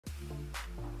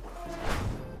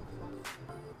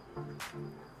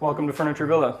Welcome to Furniture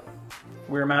Villa.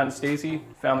 We're Matt and Stacy,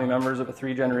 family members of a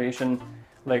 3-generation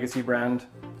legacy brand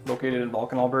located in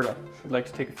Vulcan, Alberta. We'd like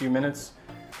to take a few minutes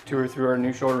to tour through our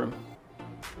new showroom.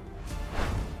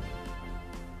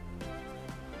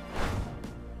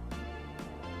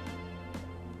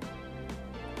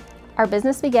 Our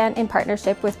business began in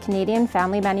partnership with Canadian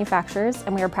family manufacturers,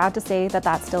 and we are proud to say that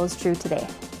that still is true today.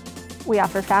 We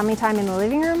offer family time in the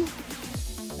living room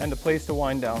And a place to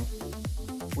wind down.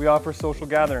 We offer social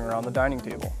gathering around the dining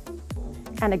table.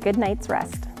 and a good night's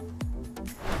rest.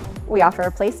 We offer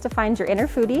a place to find your inner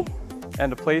foodie.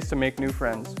 And a place to make new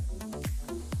friends.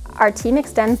 Our team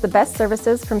extends the best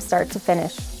services from start to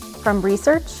finish, from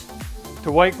research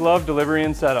To white glove delivery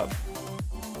and setup.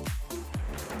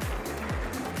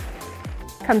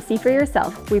 Come see for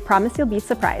yourself. We promise you'll be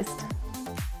surprised.